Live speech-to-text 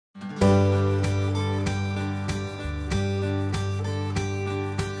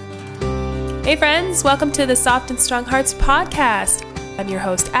Hey friends, welcome to the Soft and Strong Hearts podcast. I'm your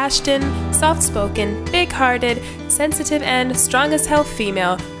host Ashton, soft-spoken, big-hearted, sensitive, and strong as hell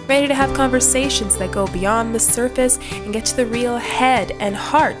female, ready to have conversations that go beyond the surface and get to the real head and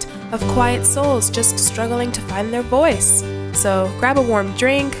heart of quiet souls just struggling to find their voice. So grab a warm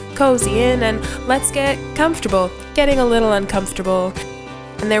drink, cozy in, and let's get comfortable, getting a little uncomfortable.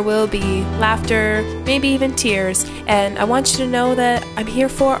 And there will be laughter, maybe even tears, and I want you to know that I'm here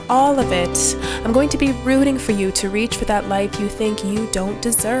for all of it. I'm going to be rooting for you to reach for that life you think you don't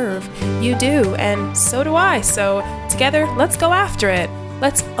deserve. You do, and so do I, so together, let's go after it.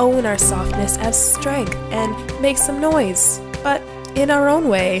 Let's own our softness as strength and make some noise, but in our own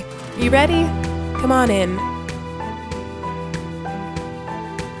way. You ready? Come on in.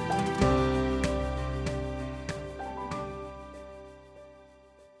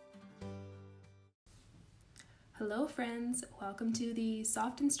 Hello friends, welcome to the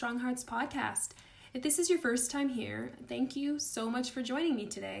Soft and Strong Hearts podcast. If this is your first time here, thank you so much for joining me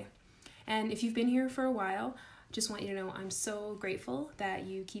today. And if you've been here for a while, just want you to know I'm so grateful that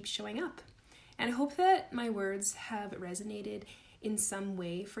you keep showing up. And I hope that my words have resonated in some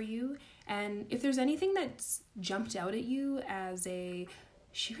way for you. And if there's anything that's jumped out at you as a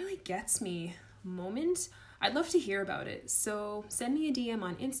 "she really gets me" moment, I'd love to hear about it. So send me a DM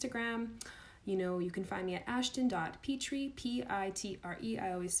on Instagram. You know, you can find me at ashton.pitre, P-I-T-R-E.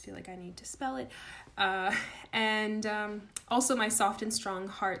 I always feel like I need to spell it. And also my Soft and Strong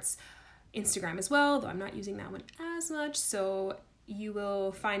Hearts Instagram as well, though I'm not using that one as much. So you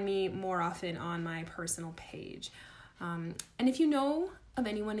will find me more often on my personal page. And if you know of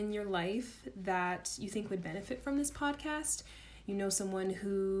anyone in your life that you think would benefit from this podcast, you know someone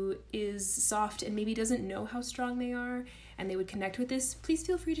who is soft and maybe doesn't know how strong they are and they would connect with this, please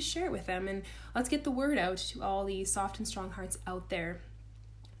feel free to share it with them and let's get the word out to all the soft and strong hearts out there.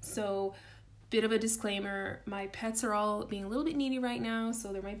 So, bit of a disclaimer, my pets are all being a little bit needy right now,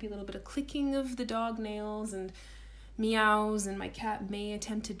 so there might be a little bit of clicking of the dog nails and meows, and my cat may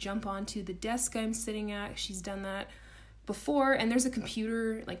attempt to jump onto the desk I'm sitting at. She's done that before, and there's a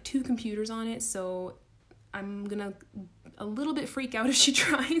computer, like 2 computers on it, so I'm gonna a little bit freak out if she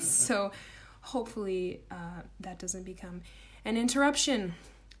tries, so hopefully that doesn't become an interruption.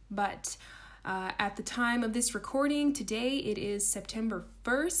 But at the time of this recording, today it is September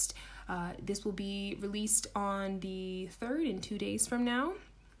 1st. This will be released on the 3rd in 2 days from now.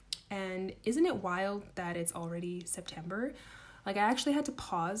 And isn't it wild that it's already September? Like, I actually had to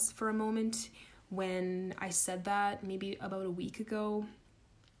pause for a moment when I said that maybe about a week ago.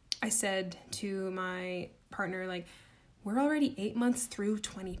 I said to my partner, like, we're already 8 months through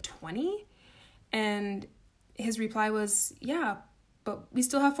 2020? And his reply was, yeah, but we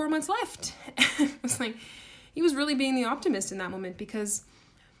still have 4 months left. I was like, he was really being the optimist in that moment, because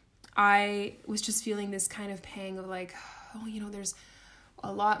I was just feeling this kind of pang of like, oh, you know, there's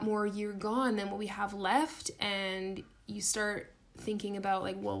a lot more year gone than what we have left. And you start thinking about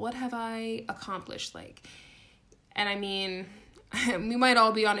like, well, what have I accomplished? Like, and I mean, we might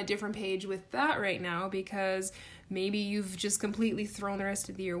all be on a different page with that right now, because maybe you've just completely thrown the rest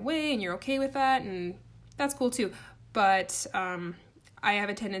of the year away and you're okay with that, and that's cool too. But I have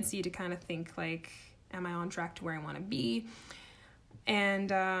a tendency to kind of think like, am I on track to where I want to be? And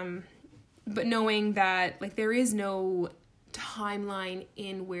but knowing that like there is no timeline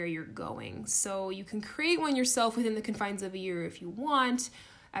in where you're going, so you can create one yourself within the confines of a year if you want,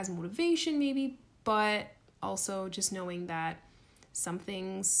 as motivation maybe, but also just knowing that some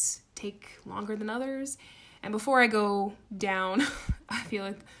things take longer than others. And before I go down, I feel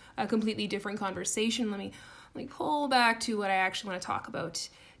like a completely different conversation, let me pull back to what I actually want to talk about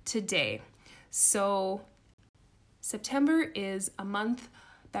today. So September is a month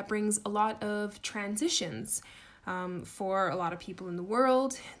that brings a lot of transitions for a lot of people in the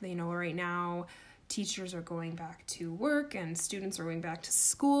world. You know, right now, teachers are going back to work and students are going back to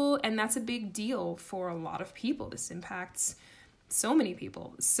school, and that's a big deal for a lot of people. This impacts so many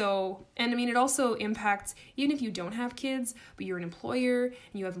people. So, and I mean, it also impacts, even if you don't have kids, but you're an employer and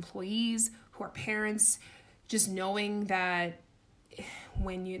you have employees who are parents, just knowing that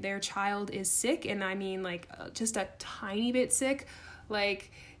when their child is sick, and I mean like just a tiny bit sick,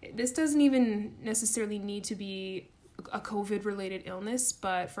 like this doesn't even necessarily need to be a COVID related illness,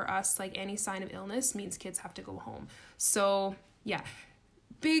 but for us, like any sign of illness means kids have to go home. So yeah,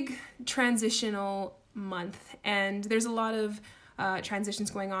 big transitional month, and there's a lot of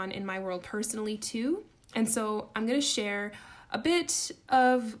transitions going on in my world personally too. And so I'm going to share a bit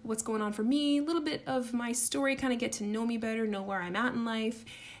of what's going on for me, a little bit of my story, kind of get to know me better, know where I'm at in life.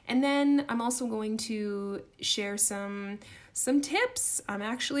 And then I'm also going to share some tips. I'm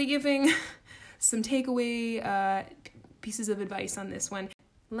actually giving some takeaway pieces of advice on this one.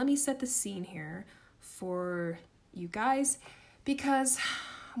 Let me set the scene here for you guys, because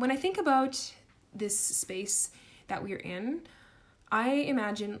when I think about this space that we're in, I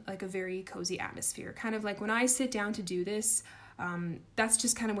imagine like a very cozy atmosphere. Kind of like when I sit down to do this, that's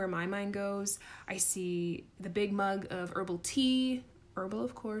just kind of where my mind goes. I see the big mug of herbal tea, herbal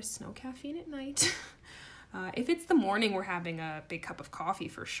of course, no caffeine at night. If it's the morning, we're having a big cup of coffee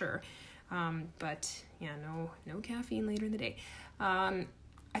for sure. But yeah, no caffeine later in the day.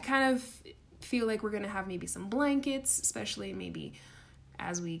 I kind of feel like we're gonna have maybe some blankets, especially maybe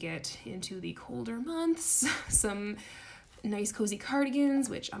as we get into the colder months, some nice cozy cardigans,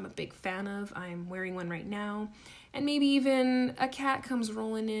 which I'm a big fan of. I'm wearing one right now. And maybe even a cat comes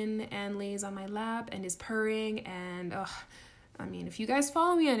rolling in and lays on my lap and is purring. And I mean, if you guys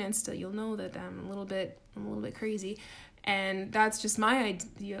follow me on Insta, you'll know that I'm a little bit crazy. And that's just my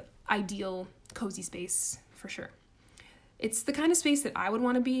ideal cozy space for sure. It's the kind of space that I would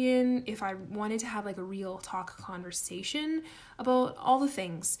want to be in if I wanted to have like a real talk conversation about all the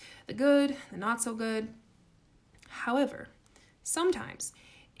things, the good, the not so good. However, sometimes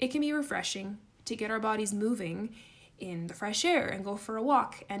it can be refreshing to get our bodies moving in the fresh air and go for a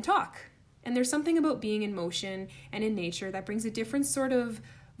walk and talk. And there's something about being in motion and in nature that brings a different sort of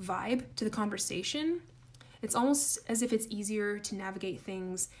vibe to the conversation. It's almost as if it's easier to navigate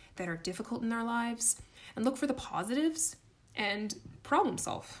things that are difficult in our lives and look for the positives and problem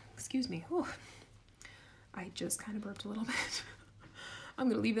solve. Excuse me. Ooh, I just kind of burped a little bit. I'm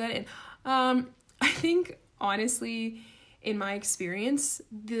going to leave that in. I think, honestly, in my experience,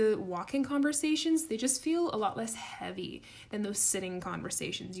 the walking conversations, they just feel a lot less heavy than those sitting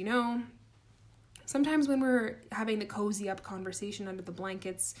conversations, you know? Sometimes when we're having the cozy up conversation under the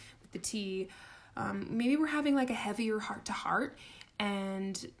blankets with the tea, maybe we're having like a heavier heart-to-heart,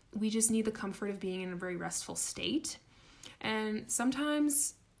 and we just need the comfort of being in a very restful state. And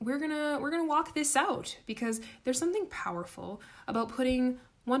sometimes we're gonna walk this out, because there's something powerful about putting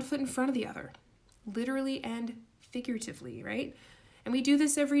one foot in front of the other, literally and figuratively, right? And we do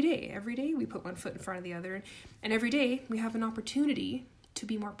this every day. Every day we put one foot in front of the other, and every day we have an opportunity to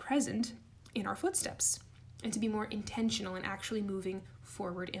be more present in our footsteps and to be more intentional and actually moving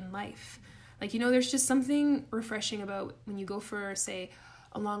forward in life. Like, you know, there's just something refreshing about when you go for, say,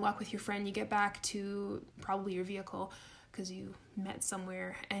 a long walk with your friend, you get back to probably your vehicle because you met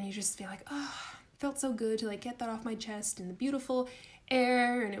somewhere, and you just feel like, oh, felt so good to like get that off my chest in the beautiful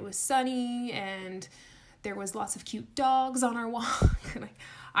air, and it was sunny, and there was lots of cute dogs on our walk. And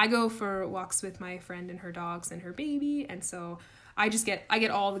I go for walks with my friend and her dogs and her baby, and so I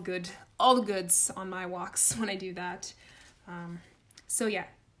get all the goods on my walks when I do that. So yeah,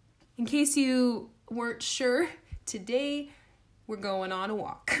 in case you weren't sure, today we're going on a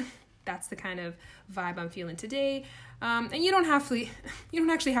walk. That's the kind of vibe I'm feeling today. And you don't actually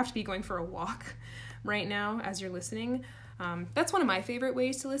have to be going for a walk right now as you're listening. That's one of my favorite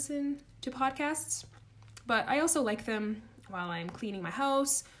ways to listen to podcasts, but I also like them while I'm cleaning my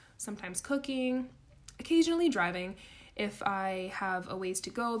house, sometimes cooking, occasionally driving if I have a ways to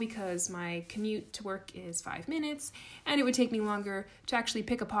go, because my commute to work is 5 minutes and it would take me longer to actually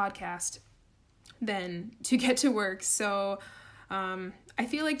pick a podcast than to get to work. So I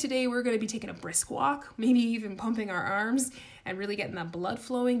feel like today we're going to be taking a brisk walk, maybe even pumping our arms and really getting that blood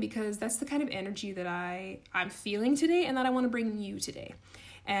flowing, because that's the kind of energy that I'm feeling today and that I want to bring you today.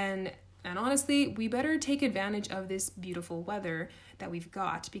 And honestly, we better take advantage of this beautiful weather that we've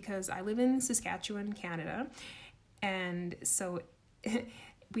got, because I live in Saskatchewan, Canada, and so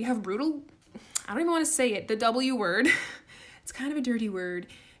we have brutal, I don't even want to say it, the W word. It's kind of a dirty word,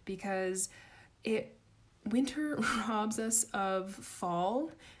 because winter robs us of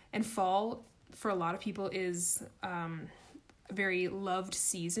fall, and fall for a lot of people is a very loved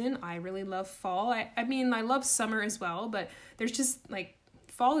season. I really love fall. I mean, I love summer as well, but there's just like,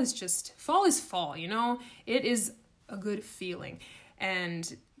 fall is fall, you know? It is a good feeling,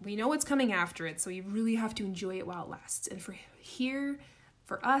 and we know what's coming after it, so you really have to enjoy it while it lasts. And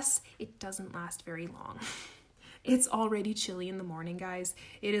for us, it doesn't last very long. It's already chilly in the morning, guys.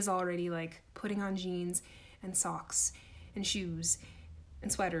 It is already like putting on jeans and socks and shoes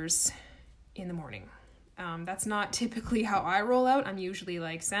and sweaters in the morning. That's not typically how I roll out. I'm usually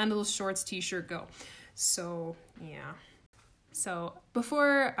like sandals, shorts, t-shirt, go. So yeah. So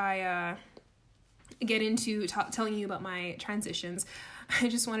before I get into telling you about my transitions, I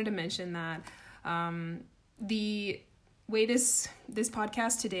just wanted to mention that the way this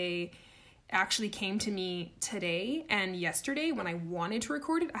podcast today actually came to me today and yesterday when I wanted to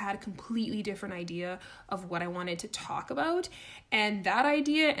record it. I had a completely different idea of what I wanted to talk about, and that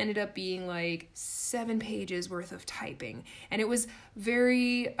idea ended up being like 7 pages worth of typing, and it was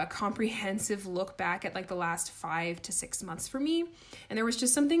a comprehensive look back at like the last 5 to 6 months for me. And there was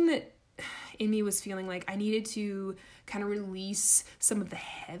just something that in me was feeling like I needed to kind of release some of the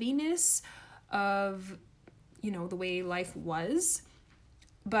heaviness of, the way life was.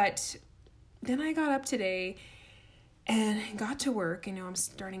 But then I got up today and got to work.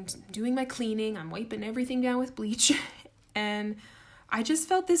 I'm doing my cleaning. I'm wiping everything down with bleach. And I just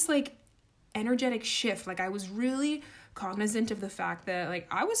felt this like energetic shift. Like I was really cognizant of the fact that like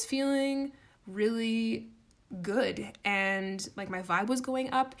I was feeling really good and like my vibe was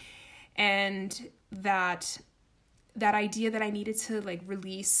going up, and that idea that I needed to like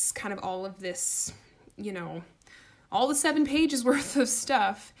release kind of all of this, all the 7 pages worth of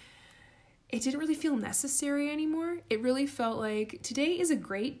stuff, it didn't really feel necessary anymore. It really felt like today is a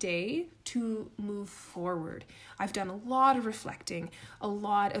great day to move forward. I've done a lot of reflecting, a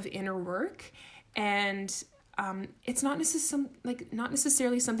lot of inner work, and it's not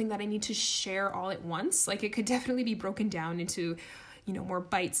necessarily something that I need to share all at once. Like it could definitely be broken down into, more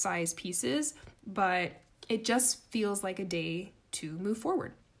bite-sized pieces, but it just feels like a day to move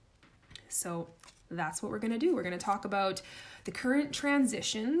forward. So that's what we're going to do. We're going to talk about the current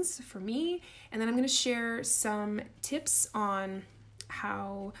transitions for me, and then I'm going to share some tips on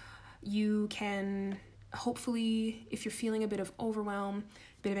how you can hopefully, if you're feeling a bit of overwhelm,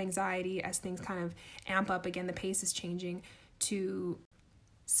 a bit of anxiety as things kind of amp up again, the pace is changing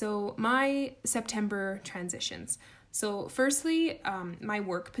so my September transitions. So firstly, my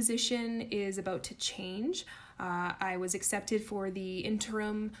work position is about to change. I was accepted for the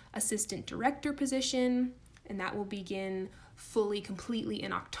interim assistant director position, and that will begin completely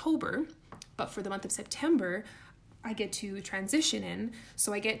in October. But for the month of September, I get to transition in.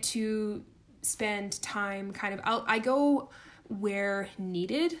 So I get to spend time I go where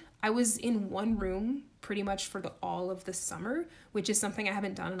needed. I was in one room pretty much for all of the summer, which is something I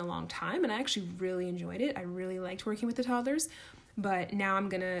haven't done in a long time, and I actually really enjoyed it. I really liked working with the toddlers, but now I'm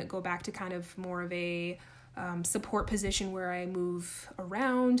gonna go back to kind of more of a support position where I move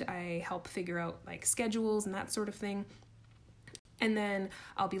around. I help figure out like schedules and that sort of thing, and then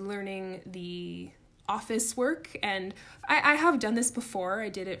I'll be learning the office work, and I have done this before. I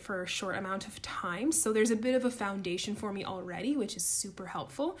did it for a short amount of time, so there's a bit of a foundation for me already, which is super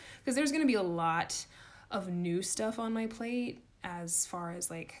helpful because there's going to be a lot of new stuff on my plate as far as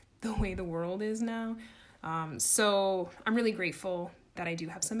like the way the world is now. So I'm really grateful that I do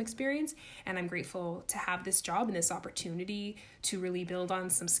have some experience, and I'm grateful to have this job and this opportunity to really build on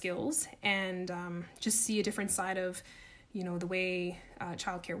some skills and just see a different side of, the way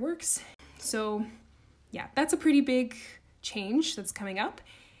childcare works. So yeah, that's a pretty big change that's coming up,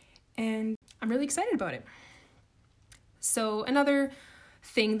 and I'm really excited about it. So another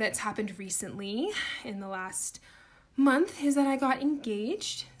thing that's happened recently in the last month is that I got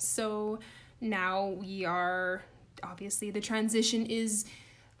engaged. So now we are, obviously the transition is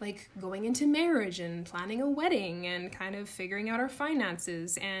like going into marriage and planning a wedding and kind of figuring out our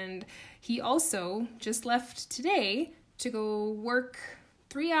finances. And he also just left today to go work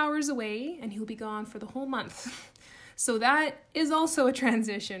 3 hours away, and he'll be gone for the whole month. So that is also a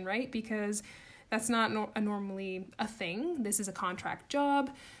transition, right? Because that's not normally a thing. This is a contract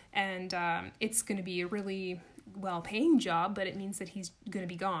job, and it's going to be a really well-paying job, but it means that he's going to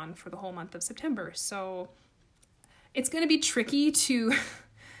be gone for the whole month of September. So it's going to be tricky to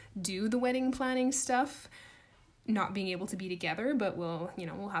do the wedding planning stuff, not being able to be together, but we'll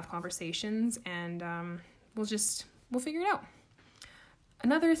have conversations, and we'll figure it out.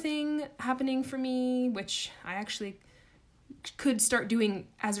 Another thing happening for me, which I actually could start doing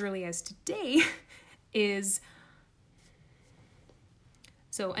as early as today,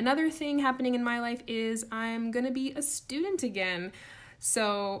 another thing happening in my life is I'm going to be a student again.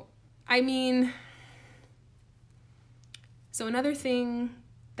 So another thing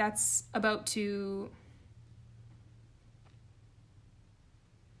that's about to...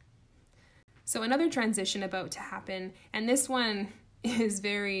 So another transition about to happen, and this one is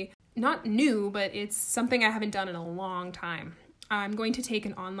very not new, but it's something I haven't done in a long time. I'm going to take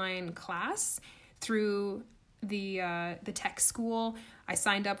an online class through the tech school. I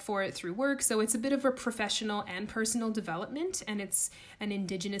signed up for it through work, so it's a bit of a professional and personal development, and it's an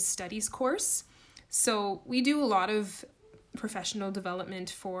Indigenous studies course. So we do a lot of professional development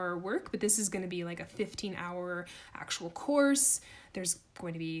for work, but this is going to be like a 15-hour actual course. There's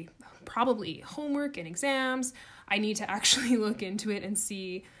going to be probably homework and exams. I need to actually look into it and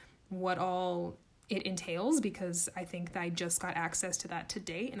see what all it entails, because I think that I just got access to that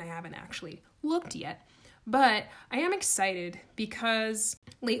today and I haven't actually looked yet. But I am excited because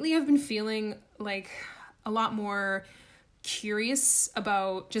lately I've been feeling like a lot more curious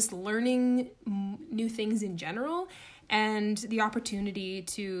about just learning new things in general, and the opportunity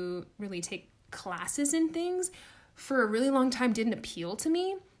to really take classes in things for a really long time didn't appeal to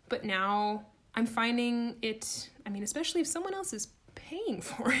me. But now I'm finding it, especially if someone else is paying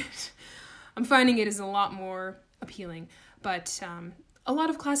for it, I'm finding it is a lot more appealing. But a lot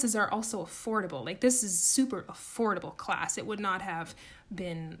of classes are also affordable. Like, this is super affordable class. It would not have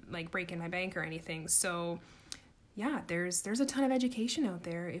been like breaking my bank or anything. So yeah, there's a ton of education out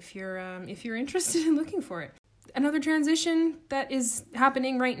there if you're interested in looking for it. Another transition that is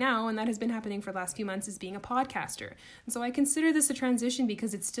happening right now, and that has been happening for the last few months, is being a podcaster. And so I consider this a transition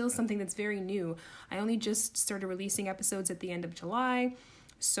because it's still something that's very new. I only just started releasing episodes at the end of July.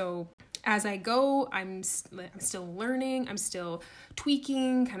 So as I go, I'm still learning, I'm still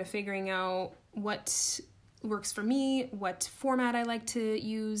tweaking, kind of figuring out what works for me, what format I like to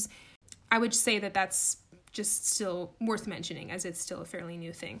use. I would say that that's just still worth mentioning, as it's still a fairly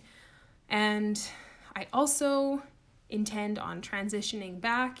new thing. And I also intend on transitioning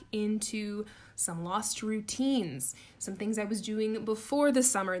back into some lost routines, some things I was doing before the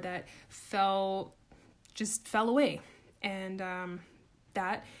summer that fell away. And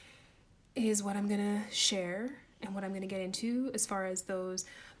that is what I'm going to share and what I'm going to get into as far as those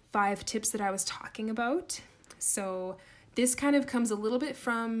 5 tips that I was talking about. So this kind of comes a little bit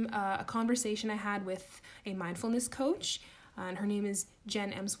from a conversation I had with a mindfulness coach, and her name is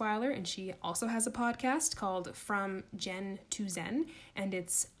Jen Emsweiler, and she also has a podcast called From Jen to Zen, and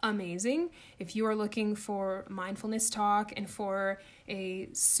it's amazing. If you are looking for mindfulness talk and for a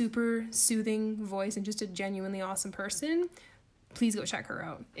super soothing voice and just a genuinely awesome person, please go check her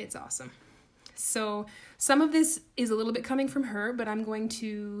out. It's awesome. So some of this is a little bit coming from her, but I'm going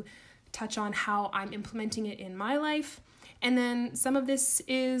to touch on how I'm implementing it in my life. And then some of this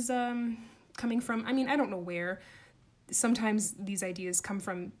is coming from, I don't know where. Sometimes these ideas come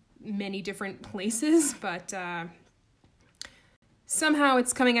from many different places, but somehow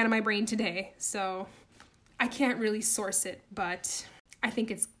it's coming out of my brain today. So I can't really source it, but I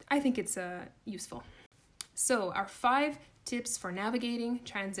think it's useful. So our 5 tips for navigating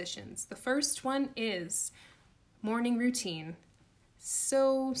transitions. The first one is morning routine.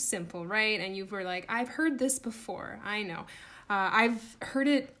 So simple, right? And you were like, I've heard this before. I know. I've heard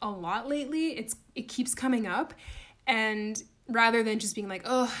it a lot lately. It keeps coming up. And rather than just being like,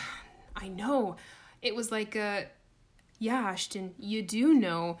 oh, I know, it was like, yeah, Ashton, you do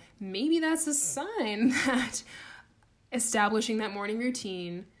know. Maybe that's a sign that establishing that morning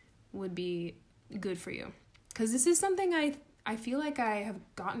routine would be good for you. Because this is something I feel like I have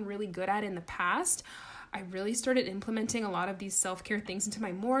gotten really good at in the past. I really started implementing a lot of these self-care things into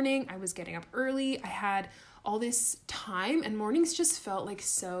my morning. I was getting up early. I had all this time, and mornings just felt like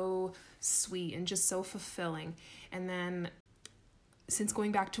so sweet and just so fulfilling. And then since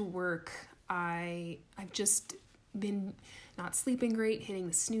going back to work, I've just been not sleeping great, hitting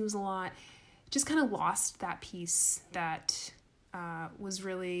the snooze a lot, just kind of lost that piece that was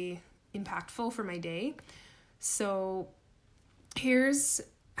really impactful for my day. So here's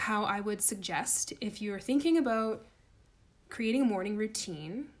how I would suggest, if you're thinking about creating a morning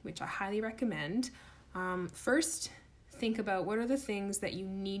routine, which I highly recommend, first think about what are the things that you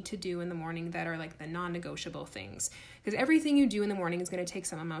need to do in the morning that are like the non-negotiable things. Because everything you do in the morning is going to take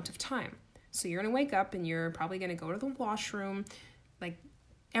some amount of time. So you're going to wake up and you're probably going to go to the washroom. Like,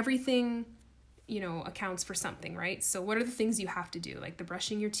 everything, accounts for something, right? So what are the things you have to do? Like the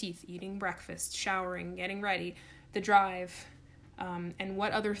brushing your teeth, eating breakfast, showering, getting ready, the drive, and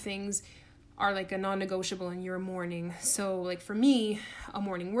what other things are like a non-negotiable in your morning. So like for me, a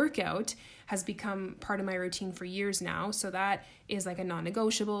morning workout has become part of my routine for years now. So that is like a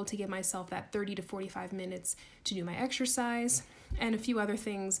non-negotiable, to give myself that 30 to 45 minutes to do my exercise, and a few other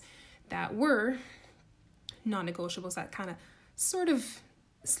things that were non-negotiables that kind of sort of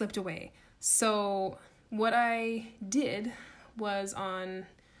slipped away. So what I did was on,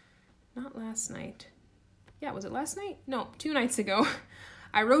 not last night. Yeah, was it last night? No, 2 nights ago.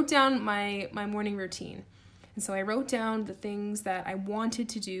 I wrote down my morning routine. And so I wrote down the things that I wanted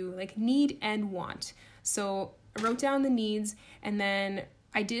to do, like need and want. So I wrote down the needs, and then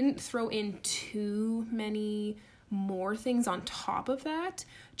I didn't throw in too many more things on top of that,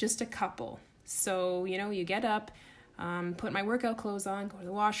 just a couple. So, you get up, put my workout clothes on, go to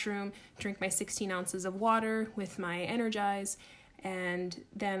the washroom, drink my 16 ounces of water with my Energize, and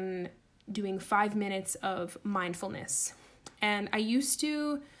then doing 5 minutes of mindfulness. And I used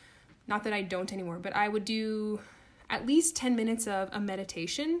to not that I don't anymore, but I would do at least 10 minutes of a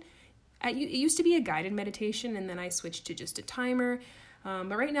meditation. It used to be a guided meditation, and then I switched to just a timer.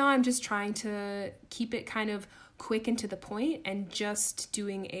 But right now I'm just trying to keep it kind of quick and to the point, and just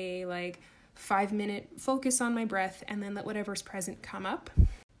doing a 5-minute focus on my breath, and then let whatever's present come up.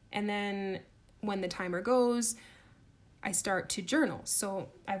 And then when the timer goes, I start to journal. So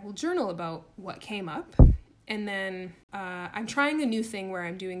I will journal about what came up. And then I'm trying a new thing where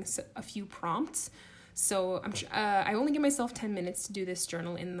I'm doing a few prompts. So I only give myself 10 minutes to do this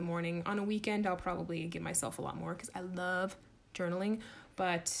journal in the morning. On a weekend, I'll probably give myself a lot more because I love journaling.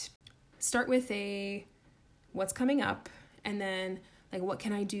 But start with what's coming up, and then what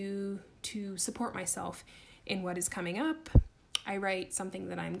can I do to support myself in what is coming up. I write something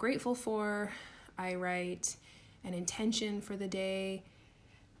that I'm grateful for. I write an intention for the day.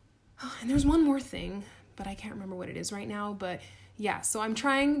 Oh, and there's one more thing, but I can't remember what it is right now. But yeah, so I'm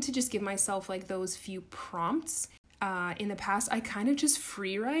trying to just give myself those few prompts. In the past, I kind of just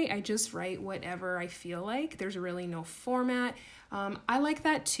free write. I just write whatever I feel like. There's really no format. I like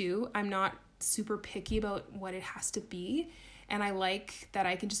that too. I'm not super picky about what it has to be. And I like that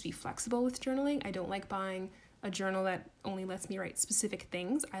I can just be flexible with journaling. I don't like buying a journal that only lets me write specific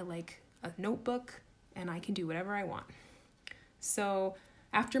things. I like a notebook, and I can do whatever I want. So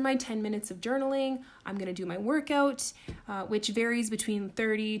after my 10 minutes of journaling, I'm going to do my workout, which varies between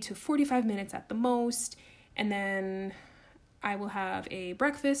 30 to 45 minutes at the most. And then I will have a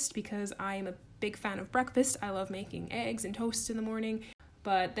breakfast because I am a big fan of breakfast. I love making eggs and toast in the morning.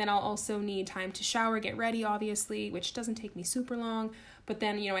 But then I'll also need time to shower, get ready, obviously, which doesn't take me super long. But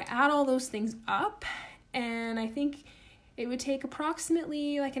then, I add all those things up, and I think it would take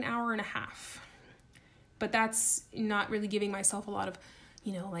approximately an hour and a half. But that's not really giving myself a lot of,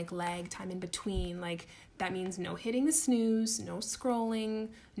 lag time in between. That means no hitting the snooze, no scrolling,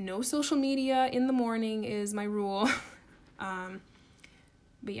 no social media in the morning is my rule.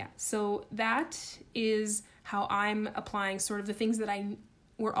 But yeah, so that is how I'm applying sort of the things that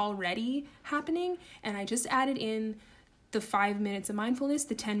were already happening, and I just added in the 5 minutes of mindfulness,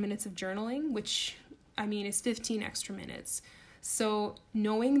 the 10 minutes of journaling, which is 15 extra minutes. So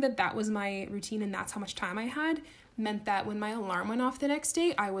knowing that was my routine and that's how much time I had meant that when my alarm went off the next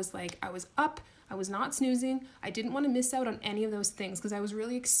day, I was up, I was not snoozing. I didn't want to miss out on any of those things because I was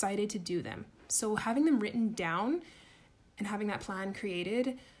really excited to do them. So having them written down and having that plan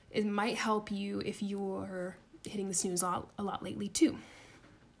created, it might help you if you're hitting the snooze a lot lately too.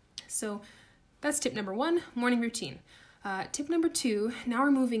 So that's tip number 1, morning routine. Tip number 2, now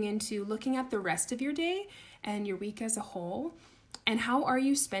we're moving into looking at the rest of your day and your week as a whole, and how are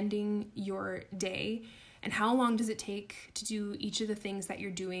you spending your day, and how long does it take to do each of the things that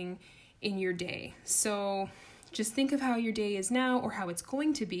you're doing in your day. So just think of how your day is now, or how it's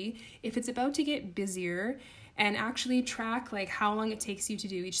going to be if it's about to get busier, and actually track how long it takes you to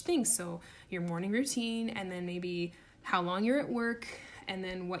do each thing. So your morning routine, and then maybe how long you're at work, and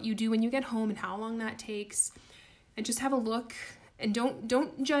then what you do when you get home and how long that takes. And just have a look, and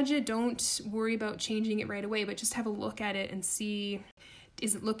don't judge it. Don't worry about changing it right away, but just have a look at it and see,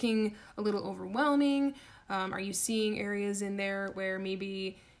 is it looking a little overwhelming? Are you seeing areas in there where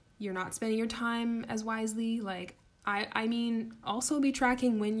maybe you're not spending your time as wisely? Also be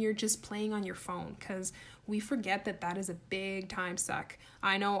tracking when you're just playing on your phone, because we forget that is a big time suck.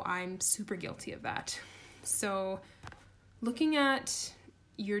 I know I'm super guilty of that. So looking at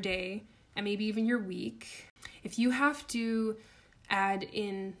your day and maybe even your week, if you have to add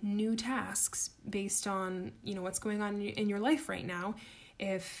in new tasks based on, what's going on in your life right now,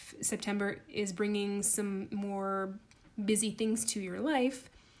 if September is bringing some more busy things to your life,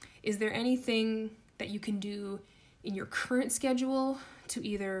 is there anything that you can do in your current schedule to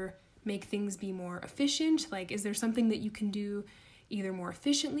either make things be more efficient? Is there something that you can do either more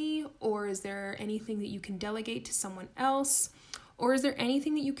efficiently, or is there anything that you can delegate to someone else, or is there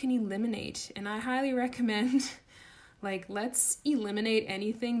anything that you can eliminate? And I highly recommend let's eliminate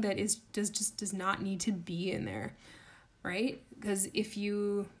anything that does not need to be in there, right? Because if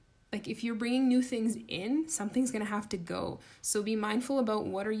you're bringing new things in, something's gonna have to go. So be mindful about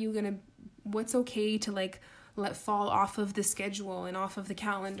what's okay to let fall off of the schedule and off of the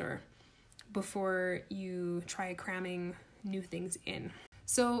calendar before you try cramming new things in.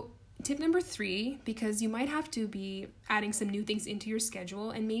 So tip number 3, because you might have to be adding some new things into your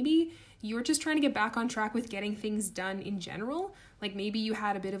schedule, and maybe you're just trying to get back on track with getting things done in general. Maybe you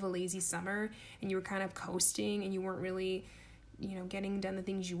had a bit of a lazy summer and you were kind of coasting and you weren't really, getting done the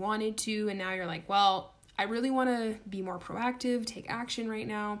things you wanted to. And now you're well, I really want to be more proactive, take action right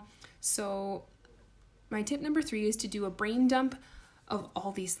now. So my tip number 3 is to do a brain dump of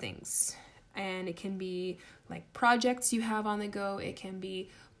all these things. And it can be like projects you have on the go. It can be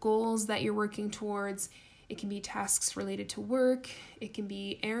goals that you're working towards. It can be tasks related to work. It can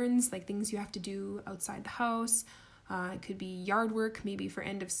be errands, like things you have to do outside the house. It could be yard work, maybe for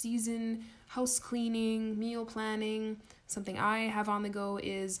end of season, house cleaning, meal planning. Something I have on the go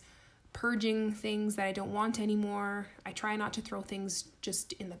is purging things that I don't want anymore. I try not to throw things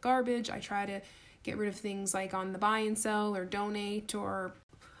just in the garbage. I try to get rid of things like on the buy and sell or donate or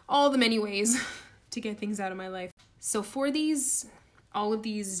all the many ways to get things out of my life. So for all of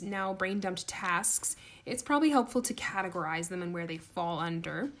these now brain dumped tasks, it's probably helpful to categorize them and where they fall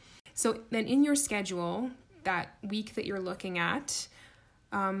under. So then in your schedule, that week that you're looking at,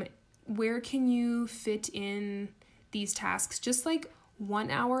 where can you fit in these tasks just like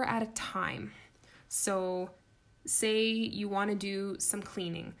 1 hour at a time? So say you want to do some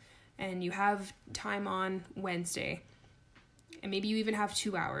cleaning and you have time on Wednesday, and maybe you even have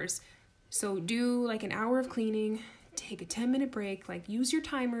 2 hours. So do like an hour of cleaning, take a 10-minute break, like use your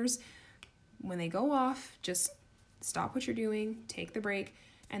timers. When they go off, just stop what you're doing, take the break,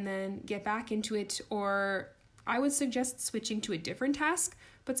 and then get back into it. Or I would suggest switching to a different task,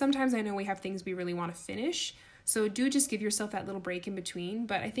 but sometimes I know we have things we really want to finish. So do just give yourself that little break in between.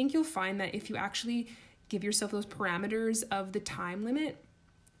 But I think you'll find that if you actually give yourself those parameters of the time limit,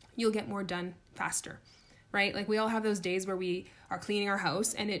 you'll get more done faster, right? Like we all have those days where we are cleaning our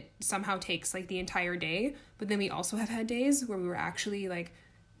house and it somehow takes like the entire day. But then we also have had days where we were actually like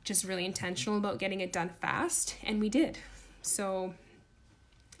just really intentional about getting it done fast, and we did. So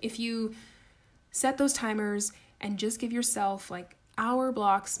if you set those timers and just give yourself like hour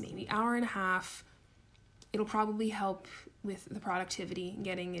blocks, maybe hour and a half, it'll probably help with the productivity and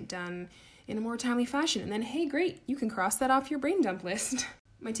getting it done in a more timely fashion. And then, hey, great, you can cross that off your brain dump list.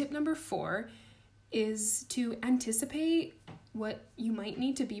 My tip number 4 is to anticipate what you might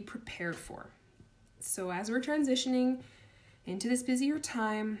need to be prepared for. So as we're transitioning into this busier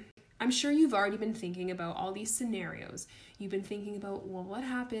time, I'm sure you've already been thinking about all these scenarios. You've been thinking about, well, what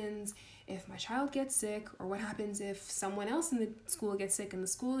happens if my child gets sick? Or what happens if someone else in the school gets sick and the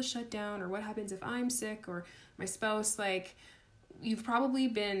school is shut down? Or what happens if I'm sick or my spouse? Like, you've probably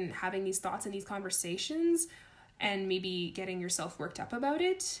been having these thoughts and these conversations and maybe getting yourself worked up about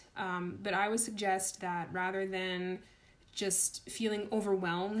it. But I would suggest that rather than just feeling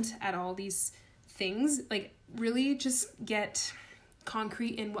overwhelmed at all these things, like really just get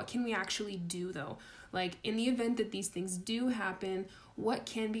concrete in what can we actually do though. Like in the event that these things do happen, what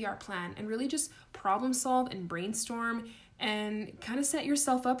can be our plan? And really just problem solve and brainstorm and kind of set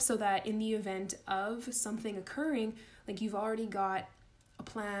yourself up so that in the event of something occurring, like you've already got a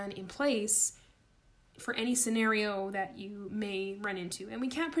plan in place for any scenario that you may run into. And we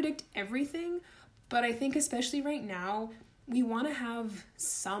can't predict everything, but I think especially right now, we want to have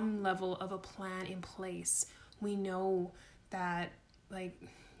some level of a plan in place. We know that like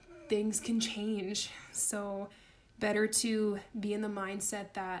things can change, so better to be in the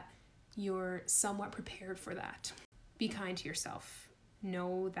mindset that you're somewhat prepared for that. Be kind to yourself.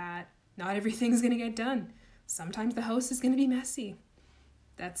 Know that not everything's going to get done. Sometimes the house is going to be messy.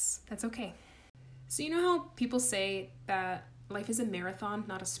 That's okay. So you know how people say that life is a marathon,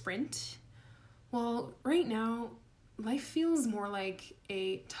 not a sprint? Well, right now, life feels more like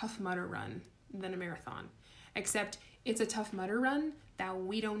a Tough Mudder run than a marathon. Except it's a Tough Mudder run that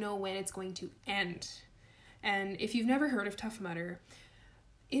we don't know when it's going to end. And if you've never heard of Tough Mudder,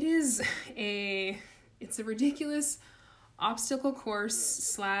 it's a ridiculous obstacle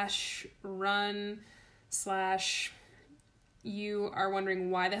course / run / you are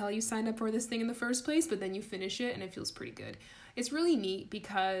wondering why the hell you signed up for this thing in the first place, but then you finish it and it feels pretty good. It's really neat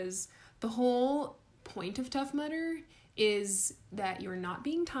because the whole point of Tough Mudder is that you're not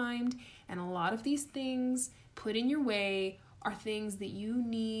being timed, and a lot of these things put in your way are things that you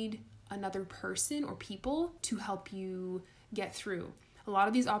need another person or people to help you get through. A lot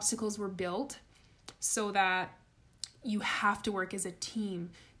of these obstacles were built so that you have to work as a team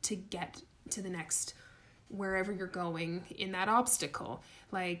to get to the next wherever you're going in that obstacle.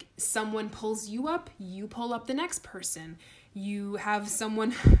 Like someone pulls you up, you pull up the next person. You have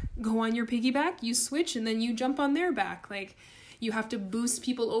someone go on your piggyback, you switch, and then you jump on their back. Like you have to boost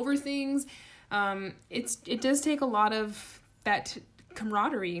people over things. It does take a lot of that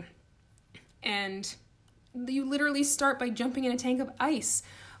camaraderie. And you literally start by jumping in a tank of ice.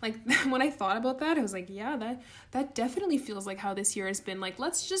 Like when I thought about that, I was like, yeah, that definitely feels like how this year has been. Like,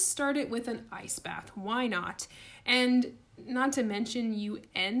 let's just start it with an ice bath. Why not? And not to mention you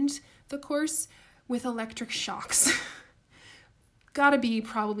end the course with electric shocks. Gotta be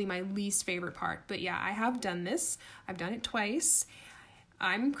probably my least favorite part. But yeah, I have done this. I've done it twice.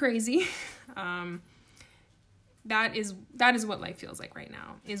 I'm crazy. That is what life feels like right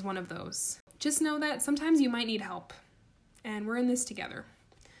now, is one of those. Just know that sometimes you might need help, and we're in this together.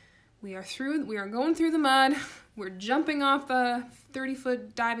 We are going through the mud. We're jumping off the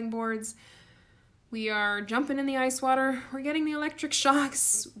 30-foot diving boards. We are jumping in the ice water. We're getting the electric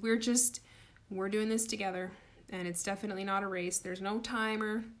shocks. We're doing this together, and it's definitely not a race. There's no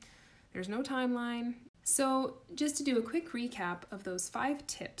timer. There's no timeline. So just to do a quick recap of those 5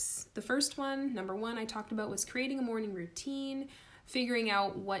 tips. The first one, number 1, I talked about was creating a morning routine, figuring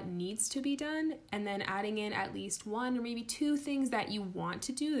out what needs to be done, and then adding in at least 1 or maybe 2 things that you want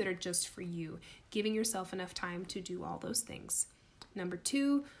to do that are just for you, giving yourself enough time to do all those things. Number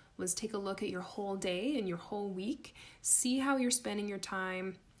 2 was take a look at your whole day and your whole week, see how you're spending your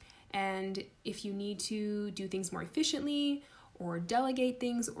time, and if you need to do things more efficiently, or delegate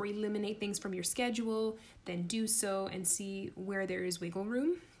things or eliminate things from your schedule, then do so and see where there is wiggle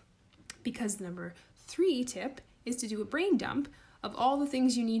room. Because the number 3 tip is to do a brain dump of all the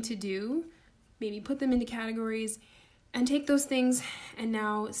things you need to do, maybe put them into categories, and take those things and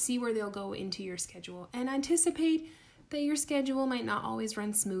now see where they'll go into your schedule. And anticipate that your schedule might not always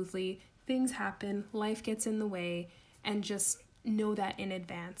run smoothly. Things happen, life gets in the way, and just know that in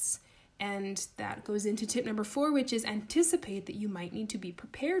advance. And that goes into tip number 4, which is anticipate that you might need to be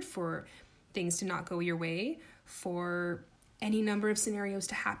prepared for things to not go your way, for any number of scenarios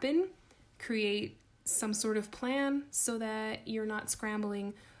to happen. Create some sort of plan so that you're not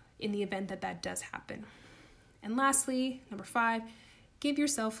scrambling in the event that that does happen. And lastly, number 5, give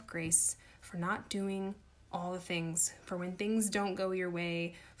yourself grace for not doing all the things, for when things don't go your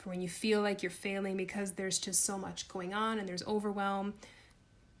way, for when you feel like you're failing because there's just so much going on and there's overwhelm.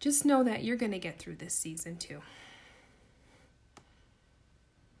 Just know that you're going to get through this season too.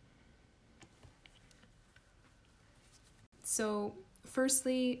 So,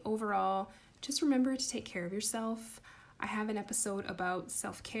 firstly, overall, just remember to take care of yourself. I have an episode about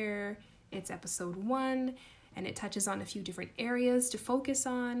self-care. It's episode 1, and it touches on a few different areas to focus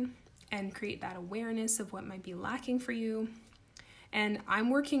on and create that awareness of what might be lacking for you. And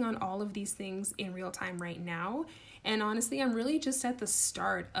I'm working on all of these things in real time right now. And honestly, I'm really just at the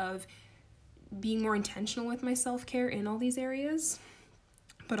start of being more intentional with my self-care in all these areas.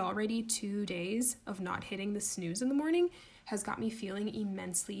 But already 2 days of not hitting the snooze in the morning has got me feeling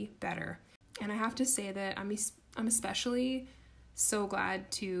immensely better. And I have to say that I'm especially so glad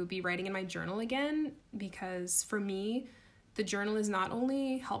to be writing in my journal again, because for me, the journal is not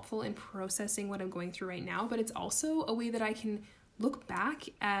only helpful in processing what I'm going through right now, but it's also a way that I can look back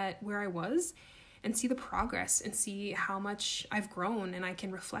at where I was and see the progress and see how much I've grown, and I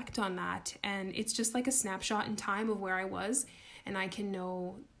can reflect on that. And it's just like a snapshot in time of where I was, and I can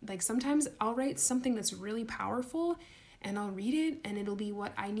know, like, sometimes I'll write something that's really powerful and I'll read it and it'll be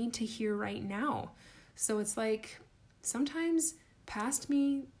what I need to hear right now. So it's like sometimes past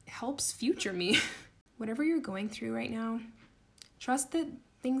me helps future me. Whatever you're going through right now, trust that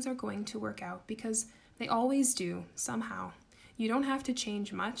things are going to work out, because they always do somehow. You don't have to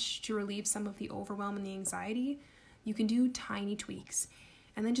change much to relieve some of the overwhelm and the anxiety. You can do tiny tweaks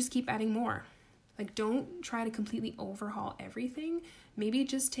and then just keep adding more. Like, don't try to completely overhaul everything. Maybe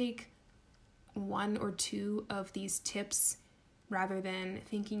just take 1 or 2 of these tips rather than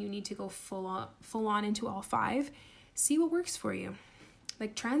thinking you need to go full on into all 5. See what works for you.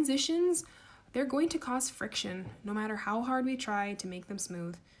 Like, transitions, they're going to cause friction no matter how hard we try to make them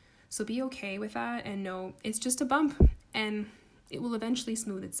smooth. So be okay with that and know it's just a bump and it will eventually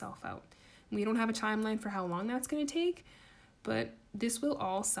smooth itself out. We don't have a timeline for how long that's going to take, but this will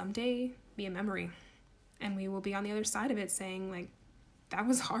all someday be a memory. And we will be on the other side of it saying, like, that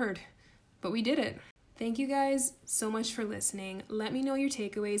was hard, but we did it. Thank you guys so much for listening. Let me know your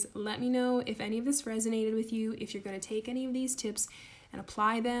takeaways. Let me know if any of this resonated with you, if you're going to take any of these tips and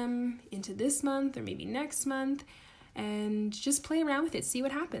apply them into this month or maybe next month, and just play around with it, see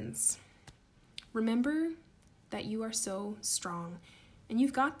what happens. Remember that you are so strong and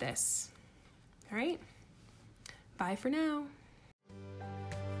you've got this. All right? Bye for now.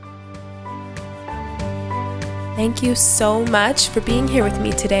 Thank you so much for being here with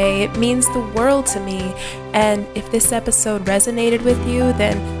me today. It means the world to me. And if this episode resonated with you,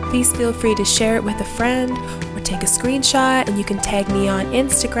 then please feel free to share it with a friend or take a screenshot, and you can tag me on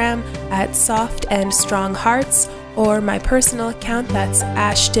Instagram at Soft and Strong Hearts, or my personal account, that's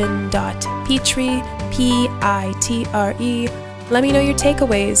ashton.pitre, Pitre. Let me know your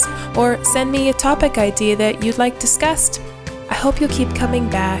takeaways or send me a topic idea that you'd like discussed. I hope you'll keep coming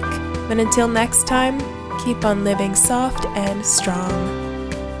back. And until next time, keep on living soft and strong.